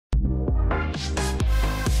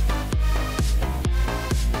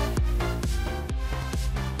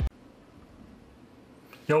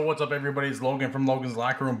Yo, what's up everybody? It's Logan from Logan's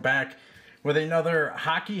Locker Room, back with another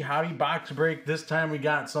hockey hobby box break. This time we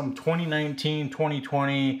got some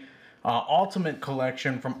 2019-2020 Ultimate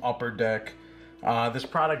Collection from Upper Deck. This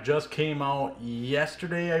product just came out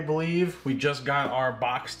yesterday, I believe. We just got our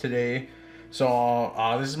box today. So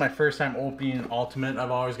this is my first time opening Ultimate.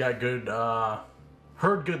 I've always got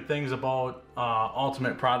heard good things about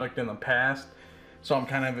Ultimate product in the past. So I'm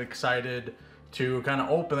kind of excited to kind of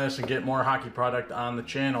open this and get more hockey product on the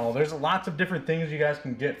channel. There's lots of different things you guys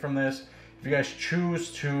can get from this. If you guys choose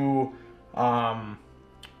to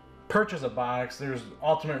purchase a box, there's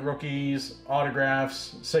Ultimate Rookies,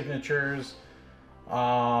 autographs, signatures.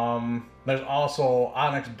 There's also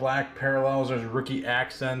Onyx Black Parallels, there's Rookie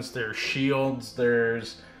Accents, there's Shields,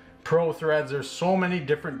 there's Pro Threads. There's so many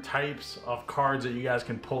different types of cards that you guys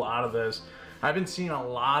can pull out of this. I've been seeing a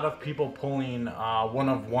lot of people pulling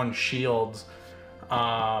one-of-one Shields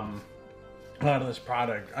out of this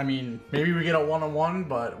product. I mean, maybe we get a one-on-one,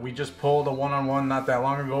 but we just pulled a one-on-one not that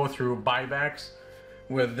long ago through buybacks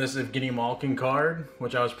with this Evgeny Malkin card,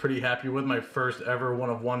 which I was pretty happy with. My first ever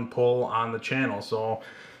one-of-one pull on the channel. So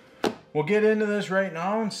we'll get into this right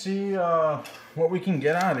now and see what we can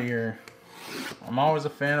get out of here. I'm always a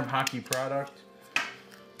fan of hockey product.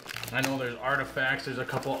 I know there's Artifacts, there's a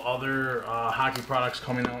couple other hockey products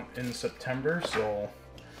coming out in September, so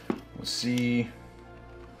we'll see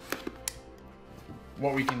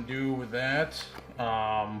what we can do with that.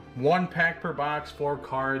 1 pack per box, 4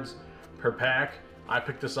 cards per pack. I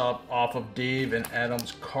picked this up off of Dave and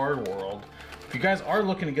Adam's Card World. If you guys are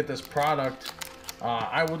looking to get this product,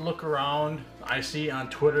 I would look around. I see on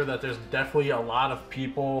Twitter that there's definitely a lot of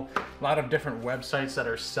people, a lot of different websites that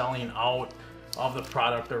are selling out of the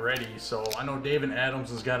product already. So I know Dave and Adams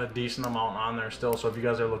has got a decent amount on there still, so if you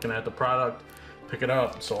guys are looking at the product, pick it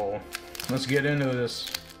up. So let's get into this,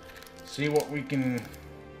 see what we can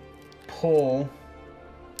pull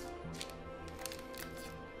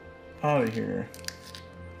out of here.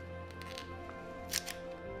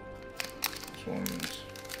 This one's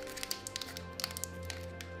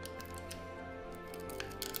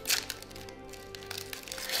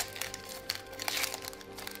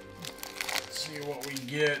what we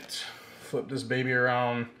get. Flip this baby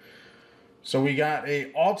around. So we got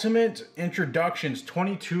a Ultimate Introductions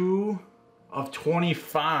 22 of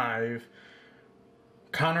 25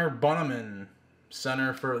 Connor Bunnaman,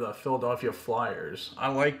 center for the Philadelphia Flyers. I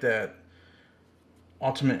like that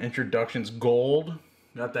Ultimate Introductions gold.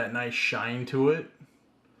 Got that nice shine to it.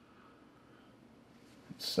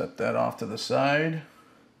 Set that off to the side.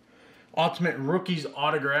 Ultimate Rookies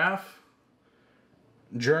autograph,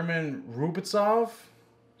 German Rubitsov,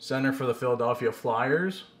 center for the Philadelphia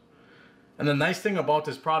Flyers. And the nice thing about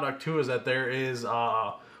this product too is that there is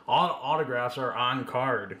all autographs are on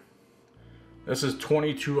card. This is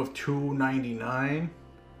 22 of 299.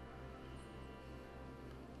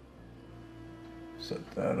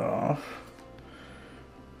 Set that off.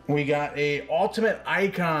 We got a Ultimate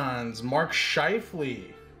Icons Mark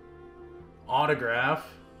Scheifele autograph.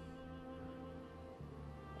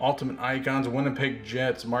 Ultimate Icons, Winnipeg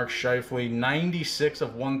Jets, Mark Scheifele, 96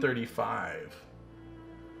 of 135.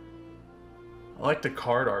 I like the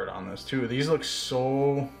card art on this too. These look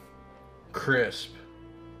so crisp.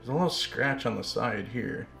 There's a little scratch on the side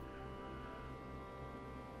here.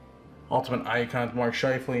 Ultimate Icons, Mark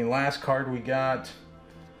Scheifele. And last card we got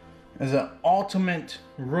is an Ultimate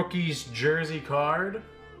Rookies jersey card.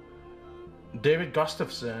 David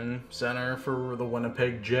Gustafsson, center for the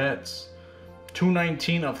Winnipeg Jets.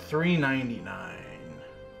 219 of 399.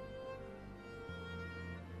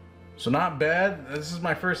 So not bad. This is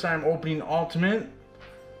my first time opening Ultimate,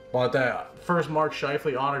 but that first Mark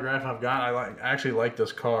Scheifele autograph I've got, I actually like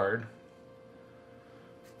this card.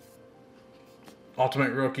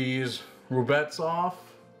 Ultimate Rookies Rubetsov,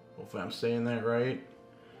 hopefully I'm saying that right,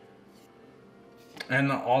 and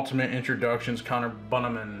the Ultimate Introductions Connor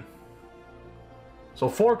Bunnaman. So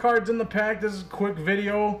 4 cards in the pack. This is a quick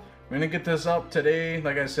video. I'm gonna get this up today.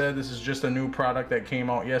 Like I said, this is just a new product that came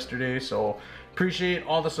out yesterday, so appreciate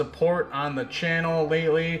all the support on the channel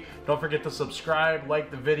lately. Don't forget to subscribe,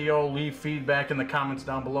 like the video, leave feedback in the comments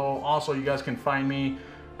down below. Also, you guys can find me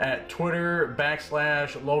at Twitter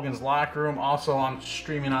 / Logan's Locker Room. Also, I'm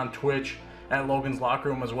streaming on Twitch at Logan's Locker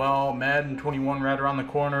Room as well. Madden 21 right around the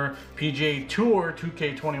corner. PGA Tour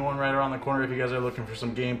 2K21 right around the corner. If you guys are looking for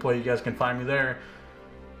some gameplay, you guys can find me there.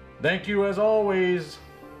 Thank you as always.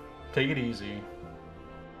 Take it easy.